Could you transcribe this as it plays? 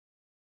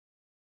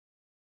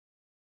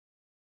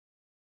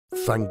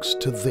Thanks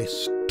to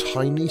this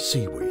tiny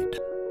seaweed,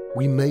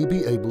 we may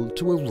be able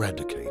to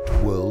eradicate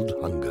world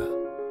hunger.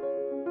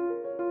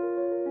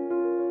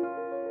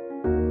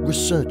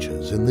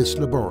 Researchers in this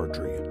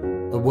laboratory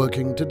are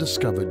working to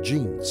discover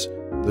genes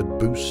that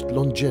boost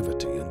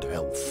longevity and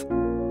health.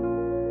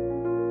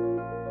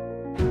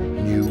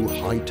 New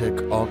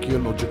high-tech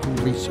archaeological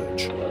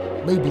research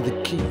may be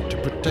the key to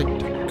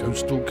protecting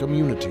coastal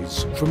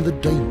communities from the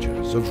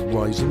dangers of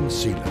rising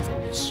sea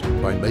levels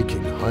by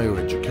making higher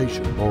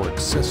education more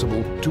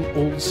accessible to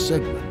all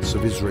segments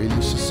of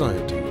Israeli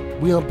society.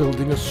 We are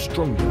building a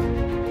stronger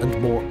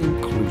and more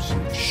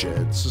inclusive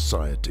shared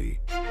society.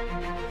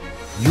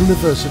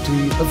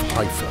 University of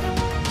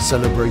Haifa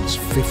celebrates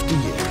 50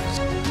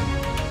 years.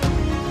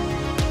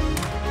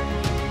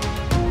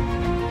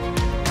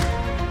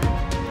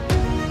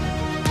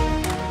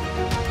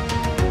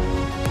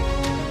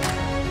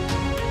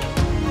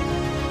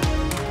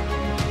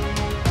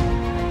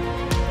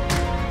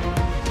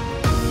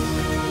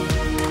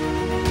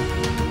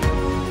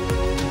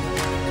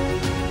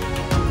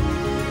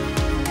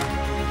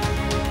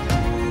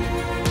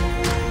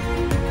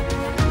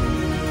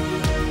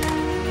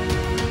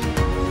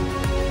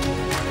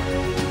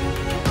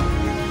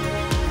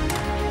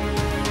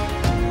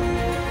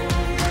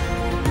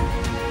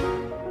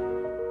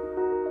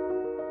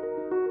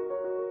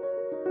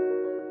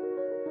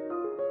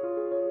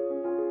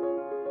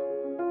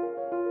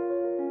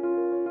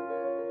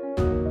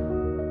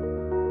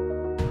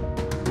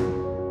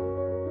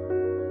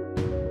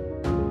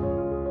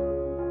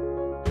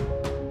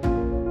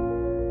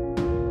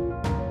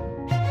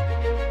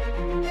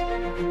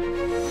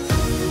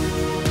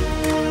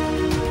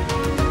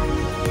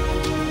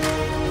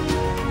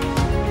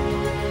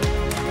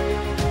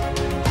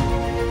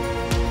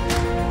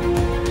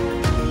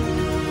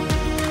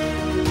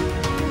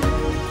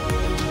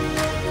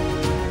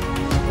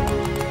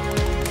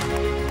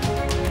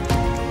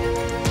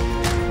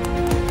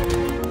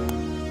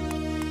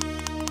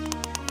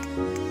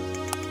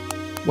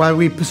 While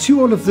we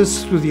pursue all of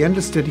this through the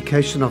endless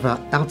dedication of our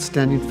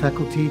outstanding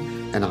faculty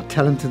and our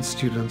talented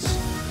students,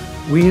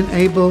 we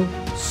enable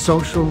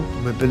social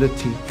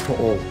mobility for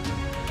all.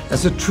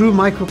 As a true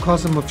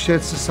microcosm of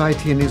shared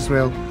society in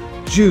Israel,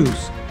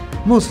 Jews,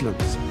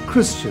 Muslims,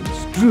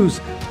 Christians, Druze,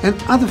 and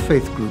other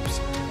faith groups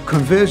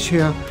converge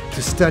here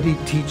to study,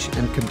 teach,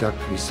 and conduct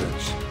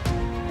research.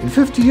 In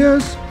 50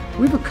 years,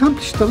 we've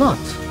accomplished a lot.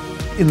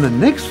 In the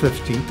next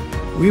 50,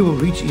 we will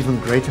reach even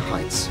greater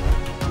heights.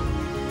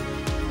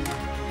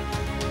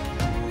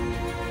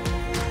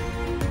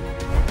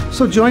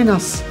 So join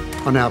us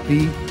on our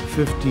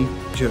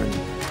B50 journey,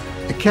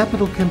 a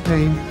capital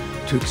campaign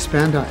to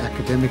expand our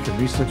academic and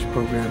research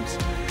programs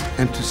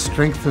and to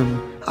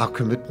strengthen our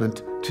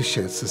commitment to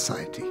shared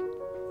society.